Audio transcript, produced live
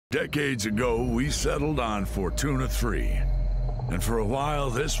Decades ago, we settled on Fortuna 3, and for a while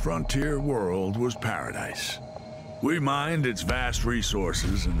this frontier world was paradise. We mined its vast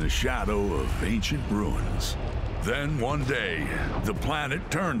resources in the shadow of ancient ruins. Then one day, the planet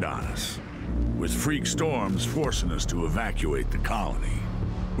turned on us, with freak storms forcing us to evacuate the colony.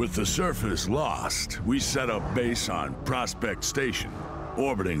 With the surface lost, we set up base on Prospect Station,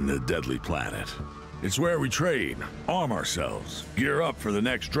 orbiting the deadly planet. It's where we trade, arm ourselves, gear up for the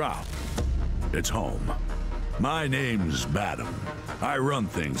next drop. It's home. My name's Badam. I run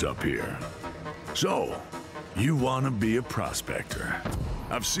things up here. So, you want to be a prospector?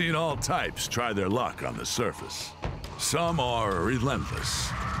 I've seen all types try their luck on the surface. Some are relentless,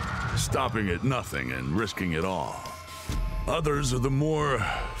 stopping at nothing and risking it all. Others are the more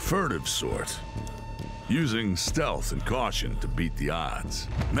furtive sort, using stealth and caution to beat the odds.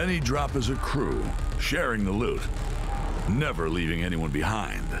 Many drop as a crew, sharing the loot, never leaving anyone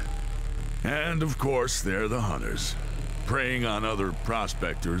behind. And of course, they're the hunters, preying on other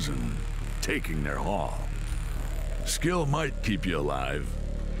prospectors and taking their haul. Skill might keep you alive,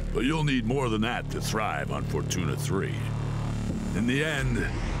 but you'll need more than that to thrive on Fortuna 3. In the end,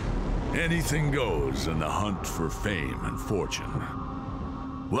 anything goes in the hunt for fame and fortune.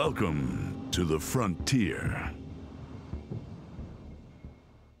 Welcome to the frontier.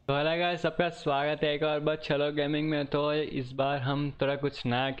 तो hello guys, सबका स्वागत है एक और बार चलो gaming में। तो इस बार हम थोड़ा कुछ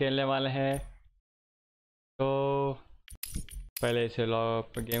नया खेलने वाले हैं। तो पहले इसे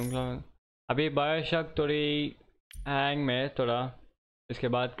गेम अभी बायोशॉक थोड़ी हैंग में थोड़ा, इसके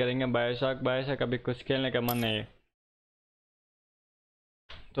बाद करेंगे बायोशॉक अभी कुछ खेलने का मन नहीं है,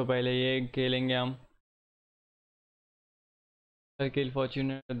 तो पहले ये खेलेंगे हम किल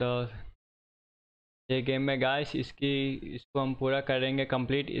फॉर्च्यूनर ये गेम में गाइस। इसको हम पूरा करेंगे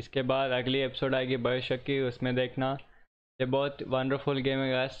कंप्लीट। इसके बाद अगली एपिसोड आएगी बायोशॉक की, उसमें देखना। ये बहुत वंडरफुल गेम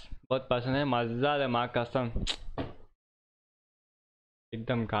है गाइस, बहुत पसंद है, मज़ा है, माँ कसम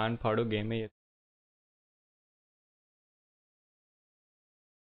एकदम कान फाड़ो गेम है ये।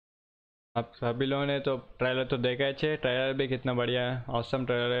 आप सभी लोगों ने तो ट्रेलर तो देखा है, ट्रेलर भी कितना बढ़िया है, ऑसम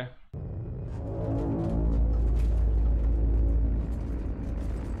ट्रेलर है।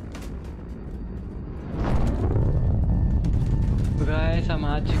 गाइस हम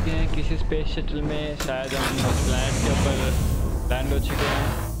आ चुके हैं किसी स्पेस शटल में, शायद हम प्लैनेट के ऊपर लैंड हो चुके हैं।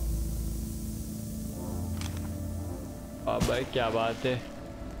 अब भाई क्या बात है।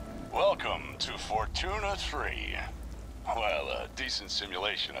 Welcome to Fortuna 3. Well, a decent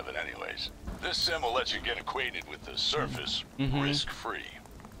simulation of it anyways. This sim will let you get acquainted with the surface, risk-free.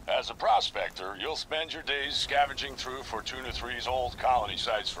 As a prospector, you'll spend your days scavenging through Fortuna 3's old colony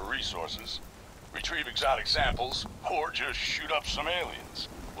sites for resources, retrieve exotic samples, or just shoot up some aliens.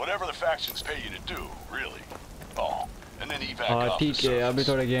 Whatever the factions pay you to do, really. Oh, and then evac off the ठीक है, अभी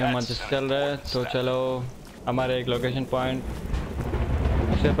थोड़ा game अच्छे से चल रहा है, तो चलो हमारे एक लोकेशन पॉइंट।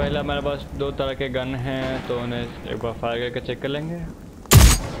 उससे पहले हमारे पास दो तरह के गन हैं, तो उन्हें एक बार फायर करके चेक कर लेंगे।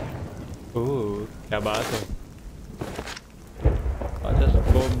 ओह क्या बात है, अच्छा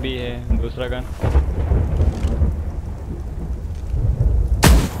स्कोप भी है, दूसरा गन।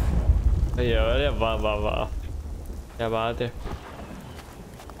 अरे वाह वाह वाह क्या बात है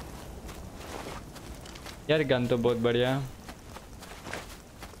यार, गन तो बहुत बढ़िया है।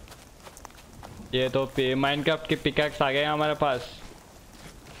 ये तो माइनक्राफ्ट की पिकैक्स आ गए हैं हमारे पास।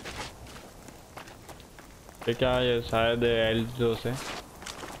 ये क्या, ये शायद एल्जो से।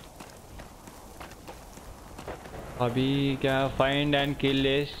 अभी क्या find and kill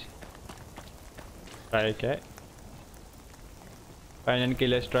list try, क्या find and kill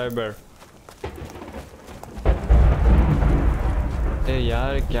list Triber.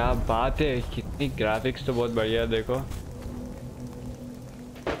 यार क्या बात है, कितनी ग्राफिक्स तो बहुत बढ़िया, देखो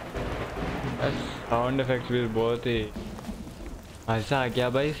साउंड इफेक्ट्स भी बहुत ही मजा आ गया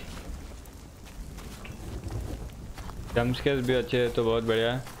भाई। जंप स्केयर्स भी अच्छे हैं, तो बहुत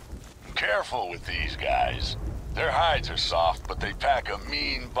बढ़िया। Careful with these guys. Their hides are soft, but they pack a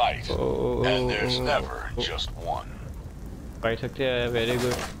mean bite. And there's never just one. पाई सकते हैं, वेरी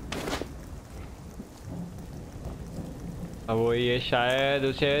गुड। अब वो ये शायद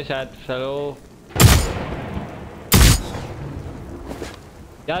उसे चलो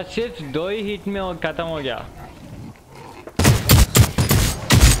यार, सिर्फ 2 ही हिट में खत्म हो गया।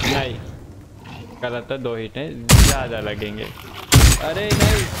 नहीं गलत था, 2 हिट है, ज्यादा लगेंगे। अरे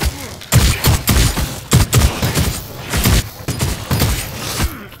नहीं,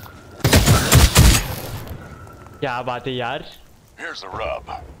 क्या बात है यार। Here's the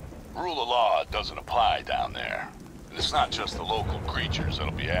rub. Rule of law doesn't apply down there. And it's not just the local creatures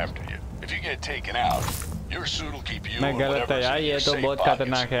that'll be after you. If you get taken out, Your suit will keep you मैं and गलत था whatever's यार, in ये your तो safe बहुत pockets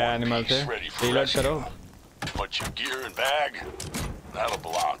खतरनाक in है one animal से। piece, ready for reload rescue. करो। But your gear and bag, that'll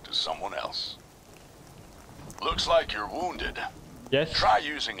belong to someone else. Looks like you're wounded. Yes Try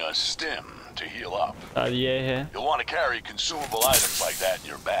using a stim to heal up. Sir ये है। You'll want to carry consumable items like that in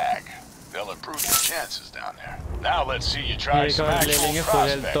your bag. They'll improve your chances down there. Now let's see you try एक some और ले actual लेंगे, full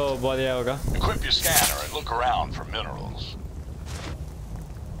health तो prospect. बढ़िया होगा। Equip your scanner and look around for minerals.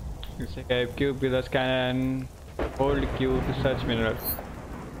 इसे cap cube with the scanner and hold cube two search minerals.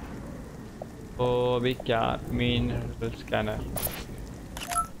 तो अभी क्या मिनरल स्कैनर,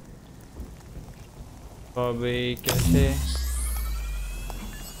 तो अभी कैसे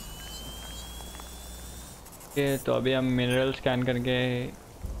के, तो अभी हम मिनरल स्कैन करके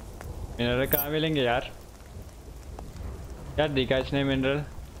मिनरल कहाँ मिलेंगे यार? यार दिखा इसने मिनरल,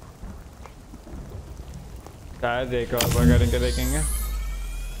 शायद देखो अब करके देखेंगे।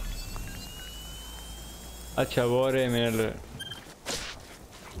 अच्छा वो रहे मिनरल।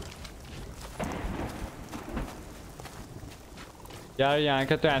 यार यहाँ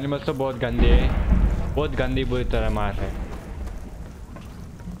के तो एनिमल्स तो बहुत गंदे हैं, बहुत गंदी बुरी तरह मार रहे हैं।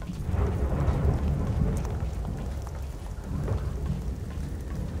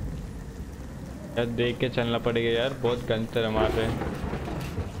 यार देख के चलना पड़ेगा यार, बहुत गंदी तरह मार रहे हैं।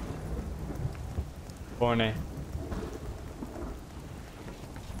 कौन है?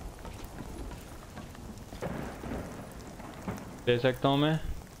 दे सकता हूँ मैं?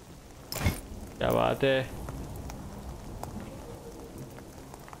 क्या बात है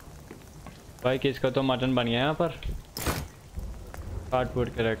भाई, किसका तो मटन बन गया यहाँ पर। काट फूट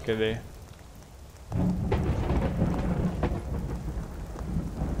के रख के दे।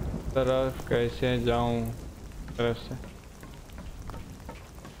 तरफ कैसे जाऊं तरफ से?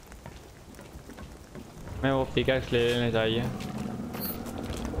 मैं वो पिकैक्स ले लेने चाहिए।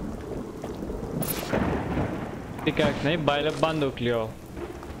 पिकैक्स नहीं, बाइल बंदूक लियो।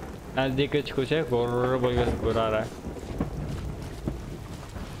 नजदीक कुछ है, गोर बोल के बुरा रहा है।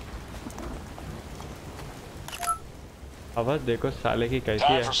 आवाज देखो साले की कैसी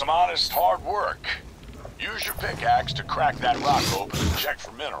Time है। for some honest hard work. Use your pickaxe to crack that rock open and check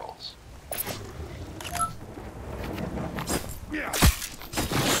for minerals.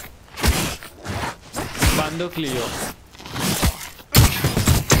 बंदूक लियो।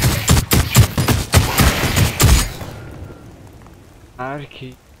 आर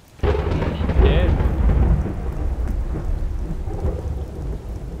की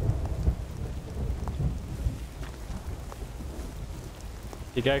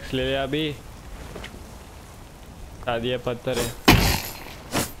पिकैक्स ले लिया अभी। शादी पत्थर है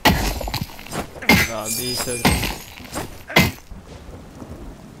अभी सर।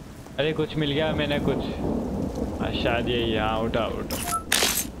 अरे कुछ मिल गया, मैंने कुछ शायद यही। हाँ उठा उठा।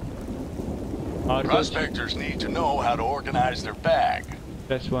 और Prospectors need to know how to organize their bag.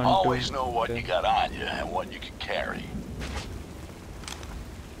 Plus 1 Always know what you got on you and what you can carry.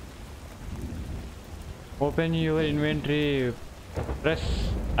 Open your inventory, press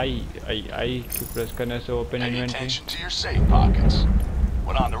I press करने से open Pay inventory. attention to your safe pockets.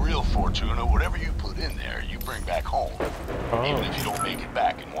 When on the real Fortuna, whatever you put in there, you bring back home. Even if you don't make it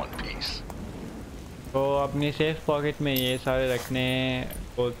back in one piece. तो अपनी safe pocket में ये सारे रखने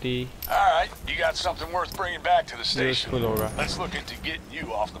होती। Alright, you got something worth bringing back to the station. Useful होगा। Let's look into getting you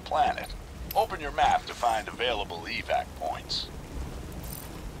off the planet. Open your map to find available evac points.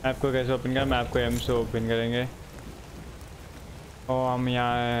 Map को कैसे ओपन करें? Map को एम से open करेंगे। ओ हम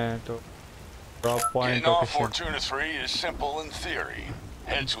यहाँ हैं तो drop point Getting off location. Fortuna 3 is simple in theory.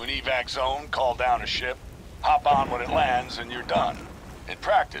 Head to an evac zone, call down a ship, hop on when it lands, and you're done. In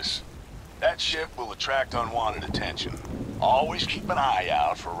practice, that ship will attract unwanted attention. Always keep an eye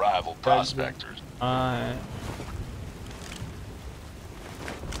out for rival prospectors. हाँ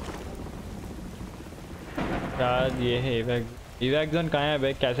शायद ये है इवैक zone. कहाँ है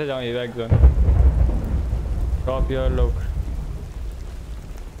भाई? कैसे जाऊँ इवैक zone? Drop your लोग।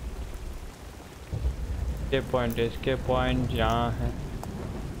 इसके पॉइंट यहाँ है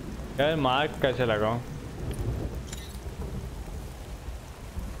यार। मार्क कैसे लगाऊँ?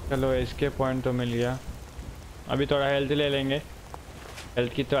 चलो इसके पॉइंट तो मिल गया। अभी थोड़ा हेल्थ ले लेंगे।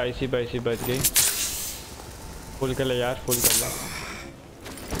 हेल्थ की तो ऐसी पैसी बच गई। फुल कर ले यार, फुल कर ले।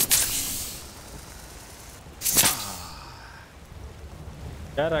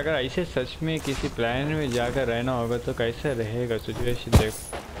 यार अगर ऐसे सच में किसी प्लान में जाकर रहना होगा तो कैसे रहेगा सिचुएशन?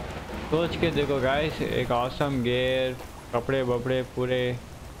 देखो सोच के देखो गाइस, एक ऑसम गेयर, कपड़े बपड़े पूरे।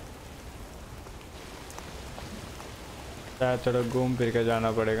 चलो घूम फिर के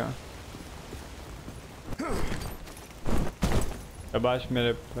जाना पड़ेगा। शाबाश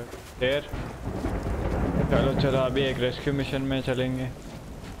मेरे पैर। चलो चलो अभी एक रेस्क्यू मिशन में चलेंगे।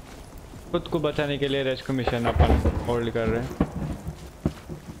 खुद को बचाने के लिए रेस्क्यू मिशन अपन होल्ड कर रहे हैं।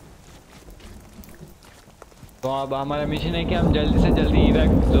 तो अब हमारा मिशन है कि हम जल्दी से जल्दी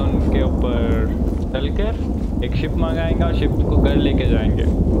इवैक जोन के ऊपर चलकर एक शिप मंगाएंगे और शिप को घर लेके जाएंगे।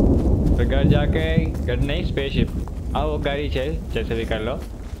 तो घर जाके, घर नहीं स्पेसशिप, वो गाड़ी चाहिए जैसे भी कर लो,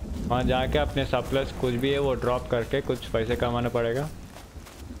 वहाँ जाके अपने सप्लाइज कुछ भी है वो ड्रॉप करके कुछ पैसे कमाना पड़ेगा।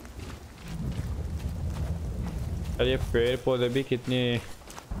 और ये पेड़ पौधे भी कितने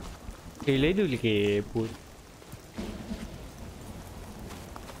खिले दुल के पूरे।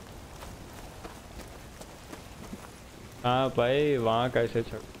 हाँ भाई वहाँ कैसे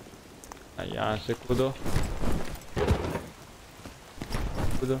चढ़, यहाँ से कूदो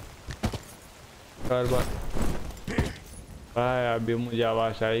कूदो कर बार भाई। अभी मुझे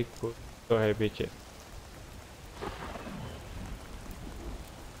आवाज़ आई कुछ तो है पीछे,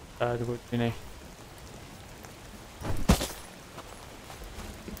 शायद कुछ भी नहीं।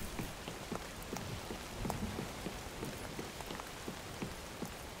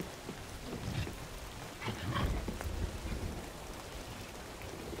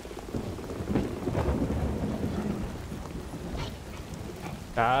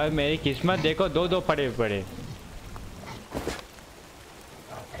 यार मेरी किस्मत देखो, दो दो पड़े पड़े।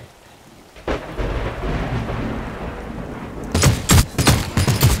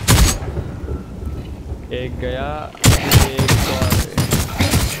 एक गया, एक और।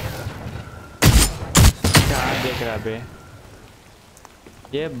 क्या देख रहा बे?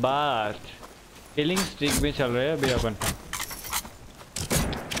 ये बात किलिंग स्ट्रीक में चल रहे हैं अभी अपन।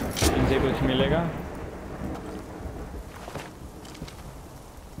 इनसे कुछ मिलेगा?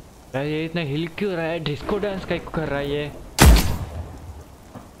 यार ये इतना हिल क्यों रहा है? डिस्को डांस का कर रहा है ये।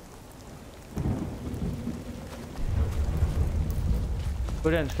 डिस्को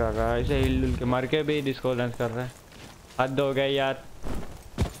डांस कर रहा है, ऐसे हिल डुल के मर के भी डिस्को डांस कर रहा है। हद हो गया यार।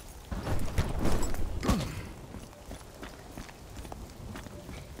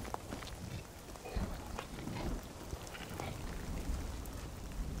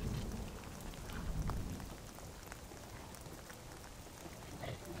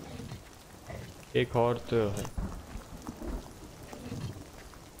 एक और तो है।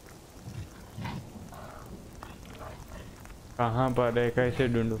 कहाँ पर है? कैसे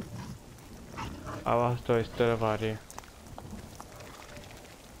ढूंढूं? आवाज़ तो इस तरफ आ रही है।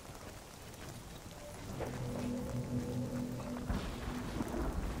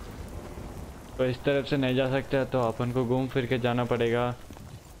 तो इस तरफ से नहीं जा सकते तो अपन को घूम फिर के जाना पड़ेगा।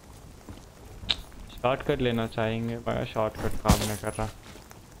 शॉर्टकट लेना चाहेंगे मगर शॉर्टकट काम नहीं कर रहा।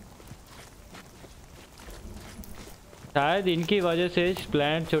 शायद इनकी वजह से इस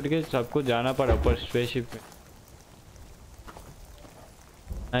प्लैनेट छोड़ के सबको जाना पड़ा ऊपर स्पेसशिप में।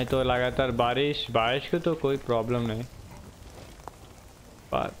 नहीं तो लगातार बारिश को तो कोई प्रॉब्लम नहीं।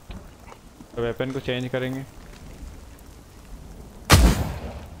 बात तो वेपन को चेंज करेंगे।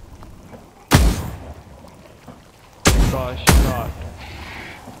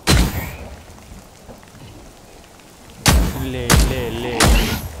 ले ले ले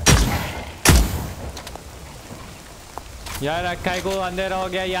यार, अक्काई को अंधेरा हो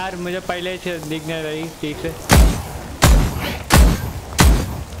गया यार, मुझे पहले से दिखने रही ठीक से।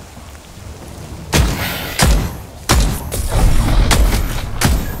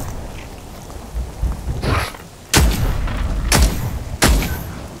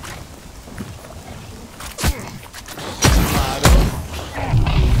 मारो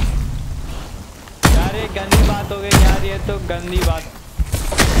यार, ये गंदी बात हो गई यार, ये तो गंदी बात।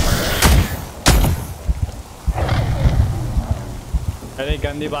 अरे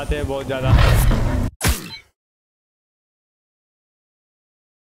गंदी बात है बहुत ज्यादा।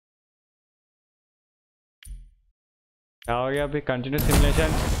 क्या हो गया अभी? Continue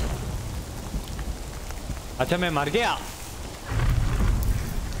simulation. अच्छा मैं मर गया?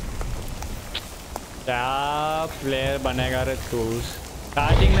 क्या प्लेयर बनेगा रे तू?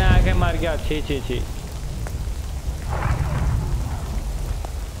 स्टार्टिंग में आके मर गया। छी छी छी।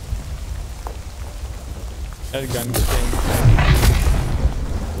 गन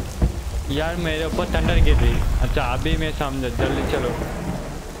यार मेरे ऊपर थंडर गिर रही। अच्छा अभी मैं समझा, जल्दी चलो।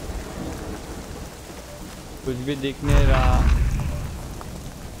 कुछ भी दिख नहीं रहा।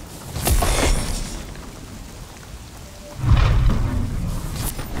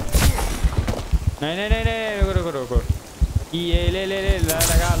 नहीं नहीं नहीं नहीं, रुको रुको रुको। ये ले ले ले,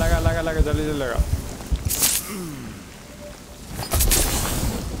 लगा लगा लगा लगा, जल्दी जल्दी लगा।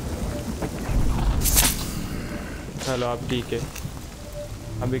 चलो अब ठीक है।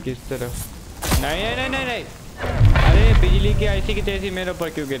 अभी किस तरफ? नहीं नहीं नहीं नहीं, अरे बिजली की ऐसी की तैसी मेरे ऊपर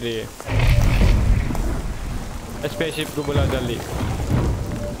क्यों गिर रही है? स्पेसशिप को बुलाओ जल्दी।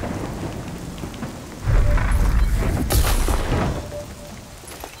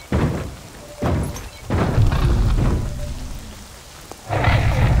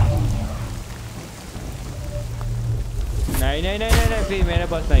 नहीं नहीं नहीं नहीं फिर मेरे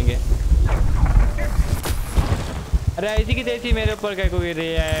पास नहीं है। अरे ऐसी की तैसी मेरे ऊपर क्या गिर रही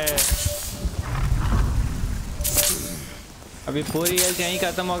है। अभी पूरी हेल्थ यहीं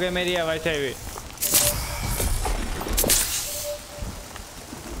खत्म हो गई मेरी वैसे भी।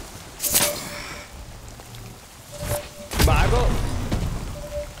 भागो।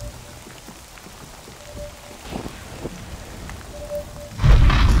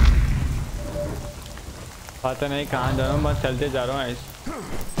 पता नहीं कहाँ जा रहा हूँ, बस चलते जा रहा हूँ।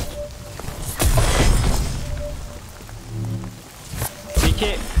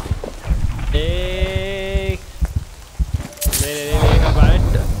 पीछे एक ले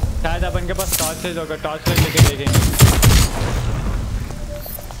शायद अपन के पास टॉर्च लाइट होगा, टॉर्च लाइट लेके देखेंगे।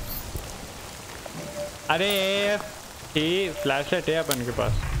 अरे फ्लैश लाइट है अपन के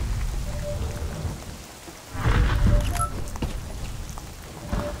पास।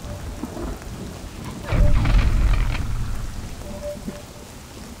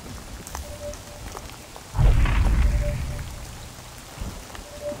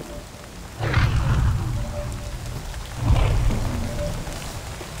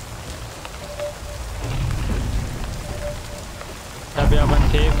 अभी अपन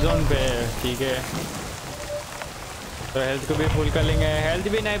सेफ जोन पे है, ठीक है। तो हेल्थ को भी फुल कर लेंगे। हेल्थ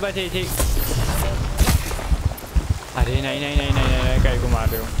भी नहीं बची थी। अरे नहीं नहीं नहीं नहीं नहीं कहीं को मार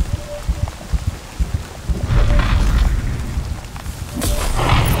रहे हो।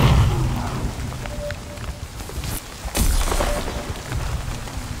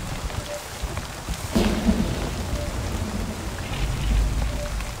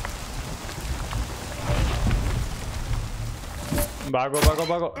 भागो भागो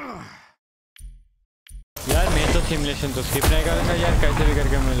भागो यार। मैं तो सिमुलेशन तो स्किप नहीं करूँगा यार, कैसे भी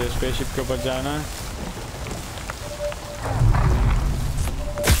करके मुझे स्पेसशिप के ऊपर जाना है।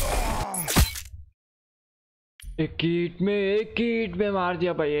 एक कीट में मार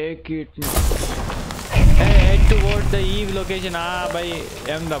दिया भाई, एक कीट में। Head toward the eve location. हाँ भाई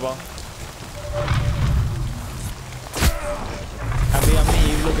एम दबाओ। अभी हमने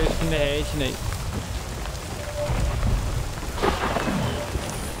ईव लोकेशन में है ही नहीं।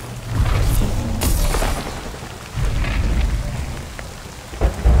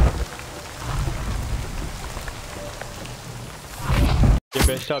 ये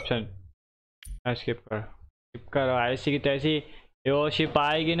बेस्ट ऑप्शन है। स्किप करो ऐसी की तैसी। ये वो शिप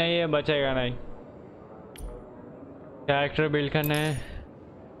आएगी नहीं, ये बचेगा नहीं। कैरेक्टर बिल्ड करना है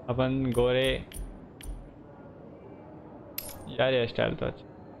अपन। गोरे यार ये स्टाइल तो अच्छा।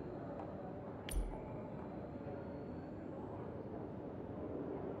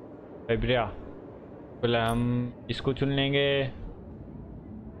 फेब्रिया बोले हम इसको चुन लेंगे।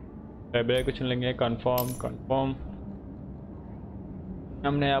 फेब्रिया को चुन लेंगे। कंफर्म।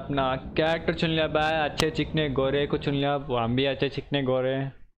 हमने अपना कैरेक्टर चुन लिया भाई। अच्छे चिकने गोरे को चुन लिया। हम भी अच्छे चिकने गोरे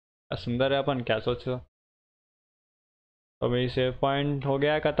सुंदर है अपन। क्या सोचो। तो अभी सेव पॉइंट हो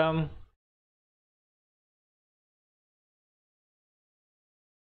गया खत्म।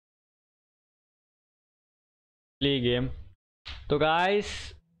 Play game. तो गाइस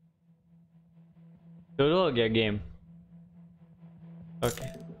शुरू हो गया गेम। ओके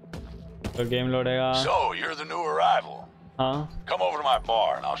तो game लोडेगा। So, you're the new arrival. हाँ Come over to my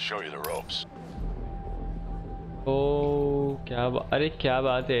bar and I'll show you the ropes. ओ अरे क्या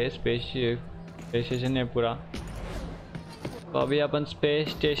बात है। स्पेस स्टेशन है पूरा। तो अभी अपन स्पेस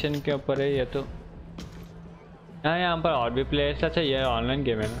स्टेशन के ऊपर है। ये तो यहाँ पर और भी प्लेयर्स। अच्छा ये ऑनलाइन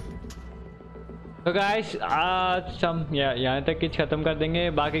गेम है ना। तो गाइस आज हम यहाँ तक कुछ ख़त्म कर देंगे।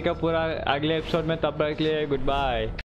 बाकी का पूरा अगले एपिसोड में। तब तक के लिए गुड बाय।